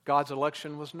 God's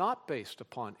election was not based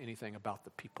upon anything about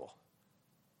the people.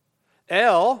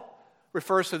 L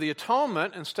refers to the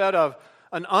atonement instead of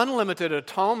an unlimited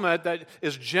atonement that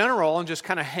is general and just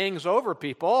kind of hangs over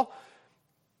people.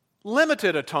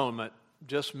 Limited atonement,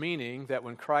 just meaning that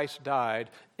when Christ died,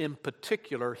 in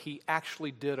particular, he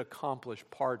actually did accomplish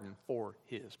pardon for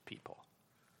his people.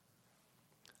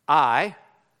 I,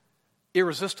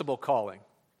 irresistible calling.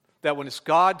 That when it's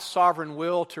God's sovereign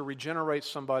will to regenerate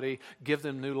somebody, give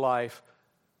them new life,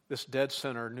 this dead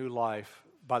sinner, new life,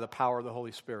 by the power of the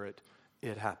Holy Spirit,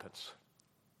 it happens.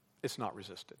 It's not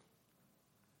resisted.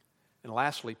 And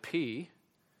lastly, P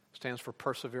stands for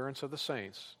perseverance of the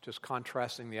saints, just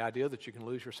contrasting the idea that you can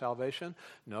lose your salvation.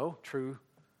 No, true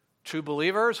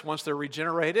believers, once they're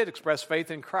regenerated, express faith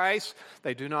in Christ,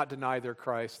 they do not deny their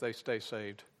Christ, they stay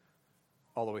saved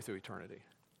all the way through eternity.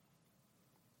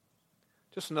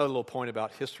 Just another little point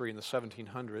about history in the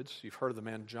 1700s. You've heard of the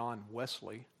man John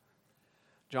Wesley.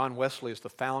 John Wesley is the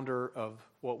founder of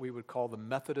what we would call the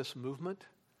Methodist movement.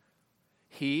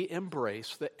 He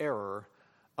embraced the error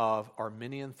of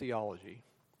Arminian theology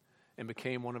and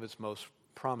became one of its most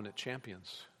prominent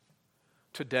champions.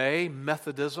 Today,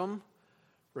 Methodism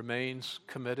remains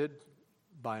committed,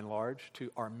 by and large, to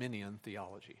Arminian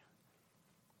theology.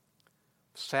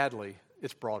 Sadly,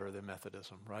 it's broader than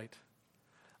Methodism, right?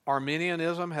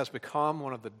 Arminianism has become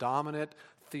one of the dominant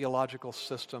theological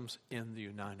systems in the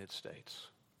United States.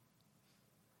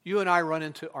 You and I run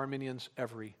into Arminians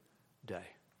every day.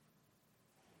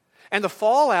 And the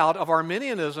fallout of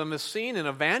Arminianism is seen in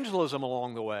evangelism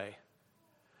along the way.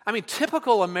 I mean,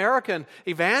 typical American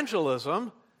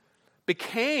evangelism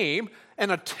became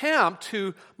an attempt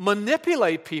to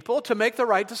manipulate people to make the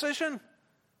right decision.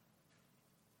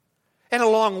 And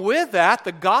along with that,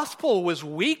 the gospel was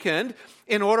weakened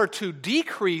in order to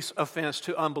decrease offense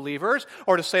to unbelievers,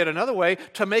 or to say it another way,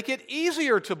 to make it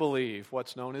easier to believe,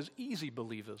 what's known as easy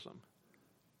believism.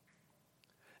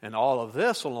 And all of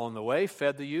this along the way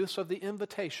fed the use of the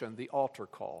invitation, the altar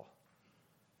call,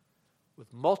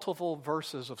 with multiple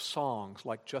verses of songs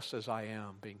like Just As I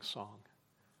Am being sung,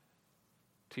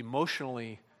 to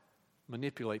emotionally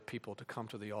manipulate people to come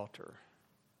to the altar.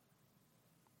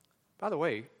 By the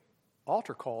way,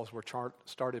 altar calls were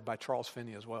started by Charles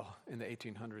Finney as well in the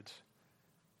 1800s.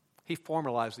 He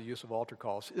formalized the use of altar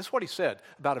calls. This is what he said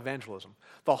about evangelism.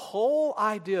 The whole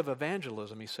idea of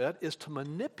evangelism, he said, is to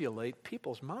manipulate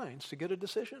people's minds to get a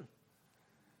decision.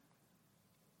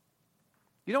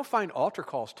 You don't find altar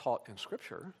calls taught in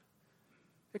Scripture.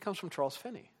 It comes from Charles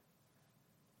Finney.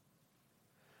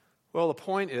 Well, the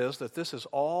point is that this is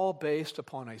all based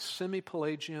upon a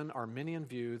semi-Pelagian Arminian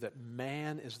view that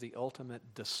man is the ultimate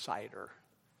decider.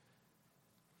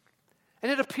 And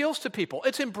it appeals to people.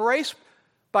 It's embraced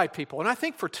by people. And I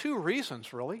think for 2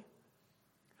 reasons, really.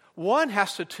 One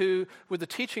has to do with the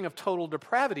teaching of total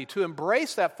depravity. To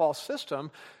embrace that false system,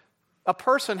 a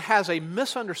person has a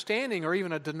misunderstanding or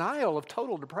even a denial of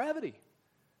total depravity.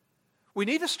 We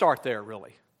need to start there,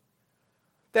 really.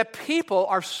 That people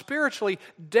are spiritually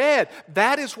dead.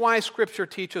 That is why Scripture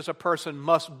teaches a person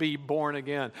must be born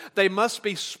again. They must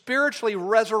be spiritually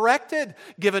resurrected,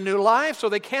 given new life so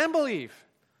they can believe.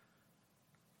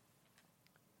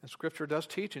 And Scripture does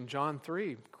teach in John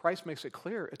 3, Christ makes it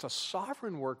clear, it's a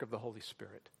sovereign work of the Holy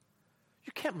Spirit.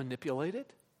 You can't manipulate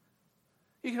it.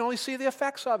 You can only see the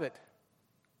effects of it.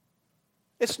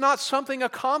 It's not something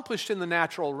accomplished in the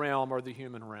natural realm or the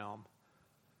human realm.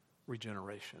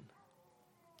 Regeneration.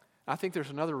 I think there's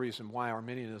another reason why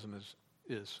Arminianism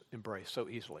is embraced so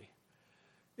easily.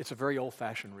 It's a very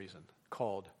old-fashioned reason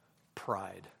called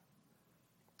pride.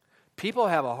 People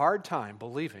have a hard time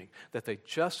believing that they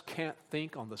just can't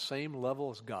think on the same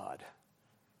level as God.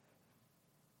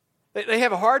 They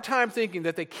have a hard time thinking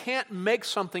that they can't make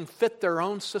something fit their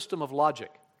own system of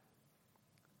logic.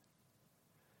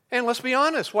 And let's be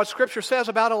honest, what Scripture says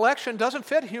about election doesn't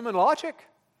fit human logic.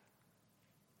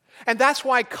 And that's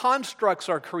why constructs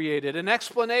are created, and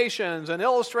explanations and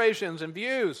illustrations and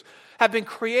views have been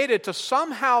created to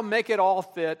somehow make it all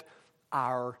fit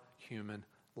our human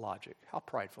logic. How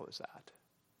prideful is that?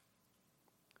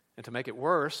 And to make it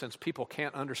worse, since people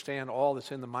can't understand all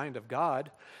that's in the mind of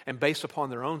God, and based upon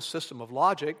their own system of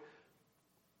logic,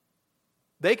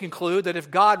 they conclude that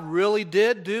if God really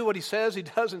did do what He says He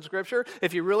does in Scripture,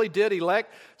 if He really did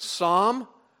elect some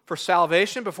for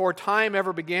salvation before time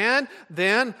ever began,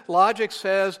 then logic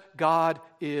says God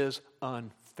is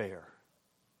unfair.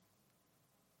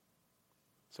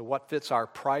 So what fits our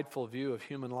prideful view of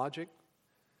human logic?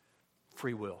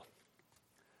 Free will.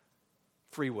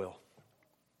 Free will.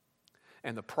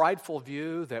 And the prideful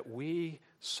view that we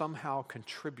somehow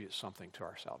contribute something to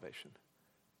our salvation.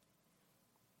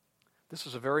 This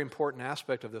is a very important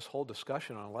aspect of this whole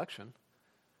discussion on election.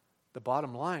 The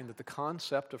bottom line, that the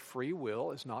concept of free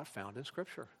will is not found in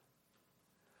Scripture.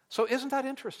 So isn't that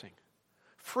interesting?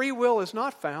 Free will is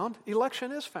not found,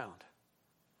 election is found.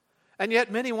 And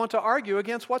yet many want to argue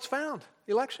against what's found,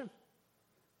 election.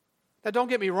 Now don't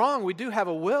get me wrong, we do have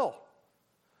a will.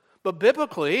 But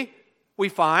biblically, we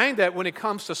find that when it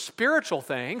comes to spiritual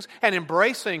things and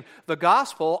embracing the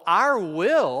gospel, our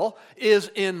will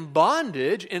is in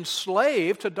bondage,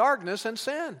 enslaved to darkness and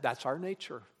sin. That's our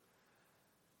nature.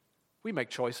 We make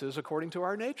choices according to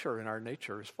our nature, and our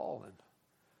nature is fallen.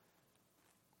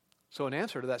 So in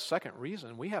answer to that second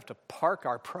reason, we have to park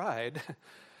our pride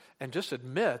and just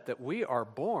admit that we are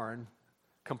born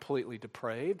completely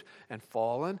depraved and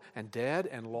fallen and dead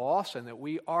and lost, and that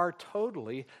we are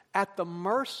totally at the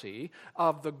mercy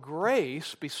of the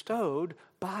grace bestowed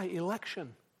by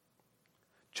election.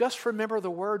 Just remember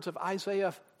the words of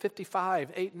Isaiah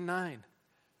 55, 8 and 9.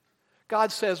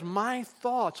 God says, my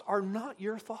thoughts are not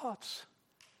your thoughts.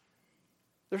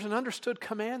 There's an understood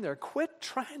command there. Quit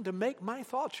trying to make my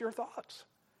thoughts your thoughts.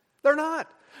 They're not.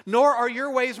 Nor are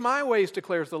your ways my ways,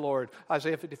 declares the Lord.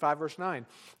 Isaiah 55, verse 9.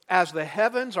 As the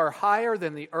heavens are higher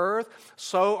than the earth,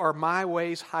 so are my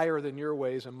ways higher than your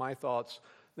ways, and my thoughts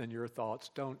than your thoughts.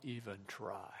 Don't even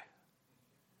try.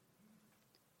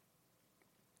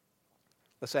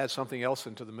 Let's add something else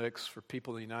into the mix for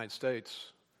people in the United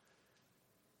States.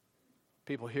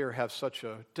 People here have such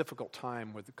a difficult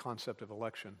time with the concept of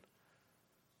election.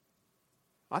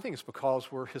 I think it's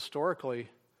because we're historically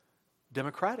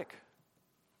democratic.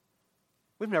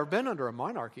 We've never been under a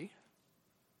monarchy.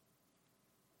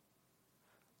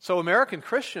 So American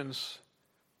Christians,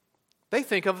 they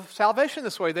think of salvation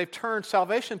this way. They've turned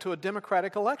salvation to a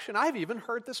democratic election. I've even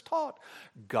heard this taught.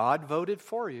 God voted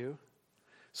for you.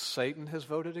 Satan has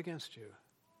voted against you.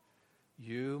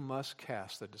 You must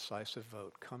cast the decisive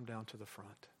vote. Come down to the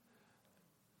front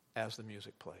as the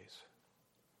music plays.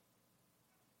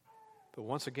 But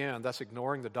once again, that's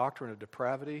ignoring the doctrine of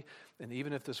depravity. And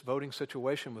even if this voting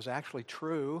situation was actually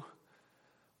true,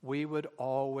 we would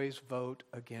always vote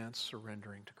against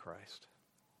surrendering to Christ.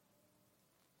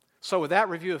 So with that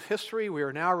review of history, we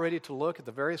are now ready to look at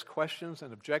the various questions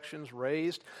and objections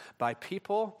raised by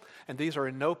people. And these are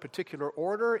in no particular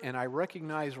order. And I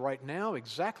recognize right now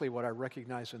exactly what I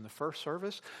recognized in the first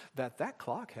service, that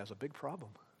clock has a big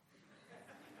problem.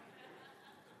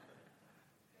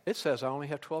 It says I only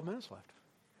have 12 minutes left.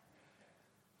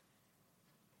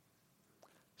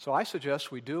 So I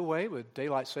suggest we do away with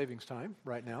daylight savings time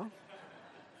right now.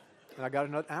 And I got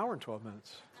another hour and 12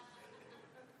 minutes.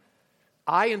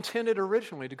 I intended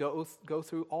originally to go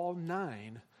through all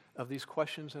 9 of these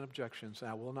questions and objections, and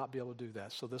I will not be able to do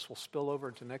that. So this will spill over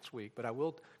into next week, but I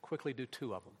will quickly do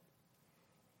 2 of them.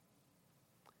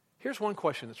 Here's one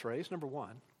question that's raised. Number 1,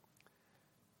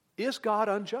 is God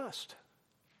unjust?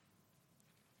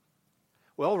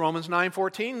 Well, Romans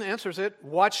 9:14 answers it.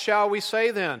 What shall we say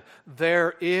then?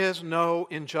 There is no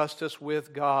injustice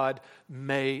with God.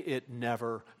 May it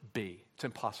never be. It's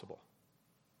impossible.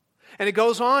 And it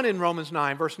goes on in Romans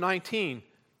 9, verse 19.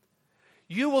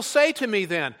 You will say to me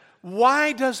then,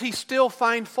 why does he still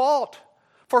find fault?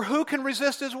 For who can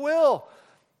resist his will?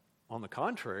 On the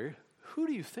contrary, who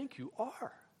do you think you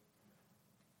are?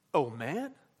 Oh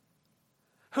man,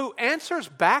 who answers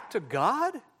back to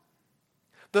God?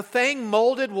 The thing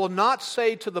molded will not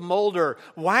say to the molder,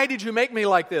 "Why did you make me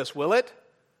like this?" Will it?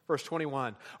 Verse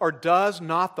 21, "Or does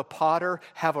not the potter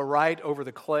have a right over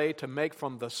the clay to make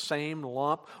from the same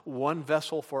lump one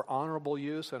vessel for honorable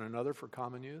use and another for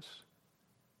common use?"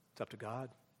 It's up to God.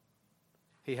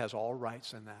 He has all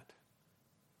rights in that.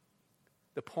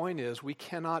 The point is, we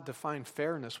cannot define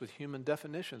fairness with human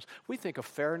definitions. We think of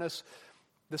fairness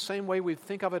the same way we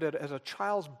think of it as a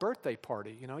child's birthday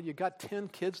party. You know, you got 10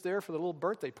 kids there for the little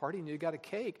birthday party and you got a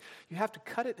cake. You have to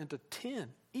cut it into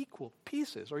 10 equal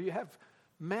pieces or you have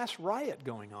mass riot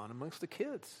going on amongst the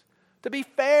kids. To be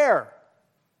fair.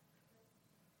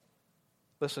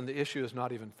 Listen, the issue is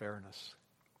not even fairness.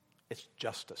 It's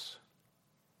justice.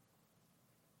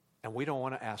 And we don't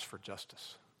want to ask for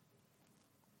justice.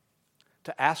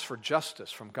 To ask for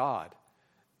justice from God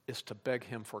is to beg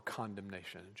Him for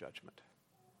condemnation and judgment.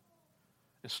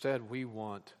 Instead, we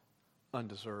want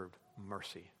undeserved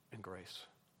mercy and grace.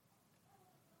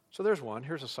 So there's one.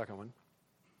 Here's a second one.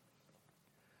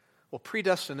 Well,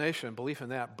 predestination, belief in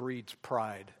that, breeds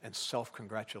pride and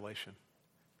self-congratulation.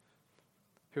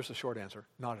 Here's the short answer: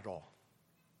 not at all.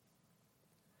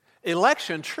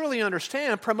 Election, truly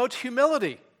understand, promotes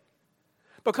humility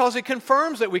because it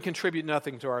confirms that we contribute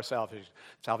nothing to our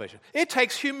salvation. It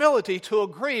takes humility to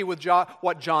agree with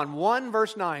what John 1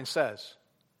 verse 9 says.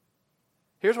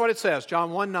 Here's what it says,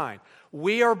 John 1:9.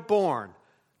 "We are born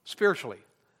spiritually,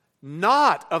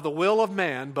 not of the will of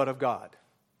man, but of God."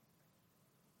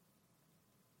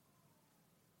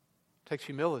 It takes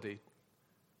humility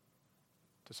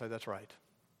to say that's right.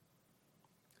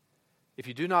 If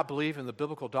you do not believe in the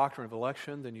biblical doctrine of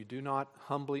election, then you do not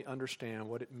humbly understand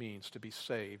what it means to be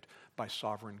saved by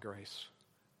sovereign grace.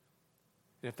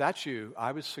 And if that's you,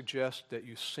 I would suggest that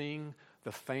you sing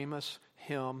the famous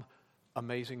hymn,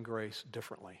 "Amazing Grace,"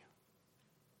 differently.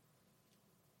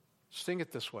 Sing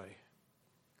it this way: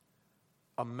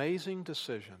 "Amazing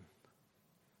decision,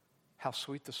 how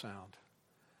sweet the sound.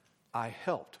 I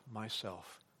helped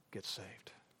myself get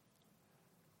saved."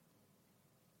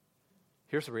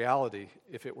 Here's the reality: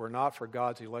 if it were not for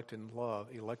God's electing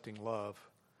love,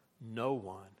 no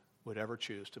one would ever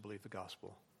choose to believe the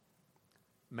gospel.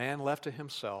 Man left to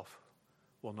himself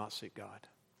will not seek God.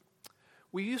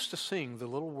 We used to sing the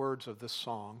little words of this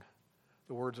song,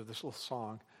 the words of this little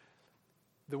song.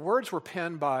 The words were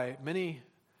penned by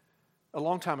a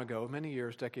long time ago, many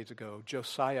years, decades ago,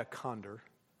 Josiah Conder.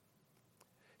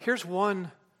 Here's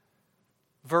one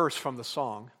verse from the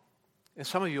song, and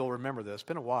some of you will remember this. It's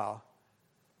been a while.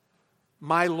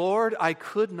 "My Lord, I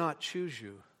could not choose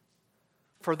you,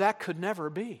 for that could never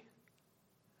be.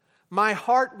 My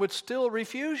heart would still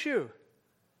refuse you,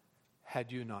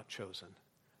 had you not chosen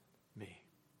me."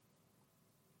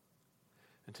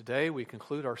 And today we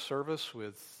conclude our service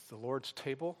with the Lord's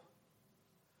table.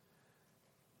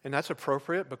 And that's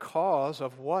appropriate because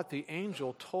of what the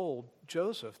angel told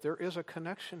Joseph. There is a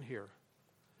connection here.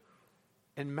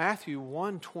 In Matthew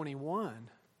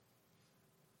 1:21,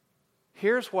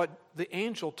 here's what the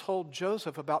angel told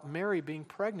Joseph about Mary being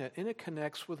pregnant, and it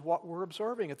connects with what we're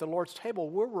observing at the Lord's table.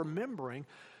 We're remembering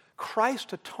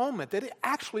Christ's atonement, that it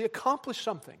actually accomplished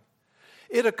something.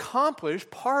 It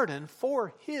accomplished pardon for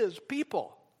His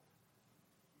people.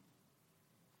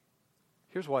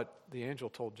 Here's what the angel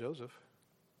told Joseph.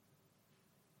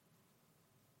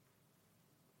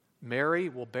 "Mary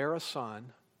will bear a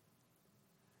son,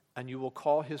 and you will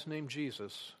call his name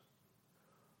Jesus,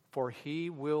 for he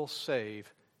will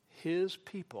save his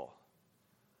people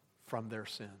from their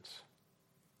sins."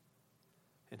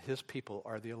 And his people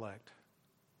are the elect.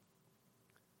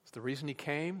 It's the reason he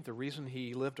came, the reason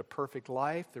he lived a perfect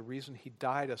life, the reason he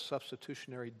died a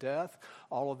substitutionary death.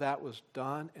 All of that was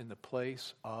done in the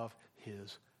place of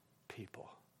his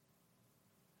people.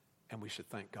 And we should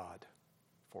thank God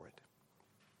for it.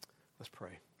 Let's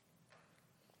pray.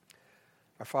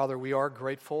 Our Father, we are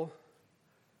grateful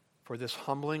for this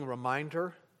humbling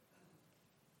reminder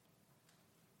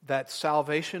that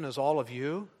salvation is all of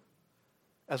you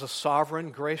as a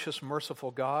sovereign, gracious, merciful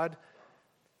God.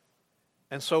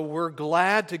 And so we're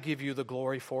glad to give you the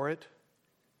glory for it.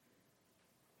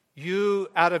 You,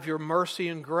 out of your mercy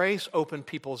and grace, open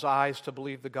people's eyes to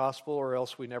believe the gospel, or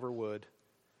else we never would.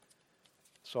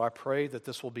 So I pray that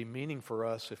this will be meaning for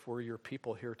us if we're your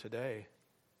people here today.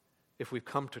 If we've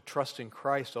come to trust in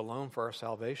Christ alone for our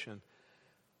salvation,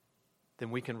 then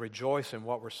we can rejoice in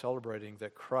what we're celebrating,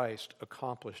 that Christ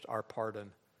accomplished our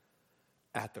pardon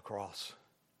at the cross.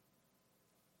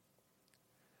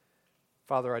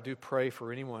 Father, I do pray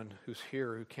for anyone who's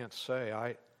here who can't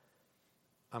say,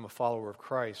 I'm a follower of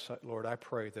Christ. Lord, I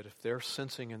pray that if they're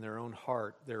sensing in their own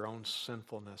heart their own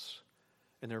sinfulness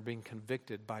and they're being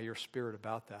convicted by your Spirit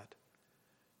about that,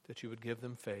 that you would give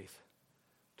them faith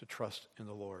to trust in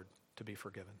the Lord, to be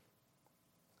forgiven.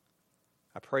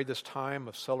 I pray this time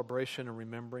of celebration and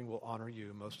remembering will honor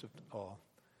you most of all.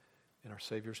 In our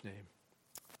Savior's name,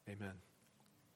 amen.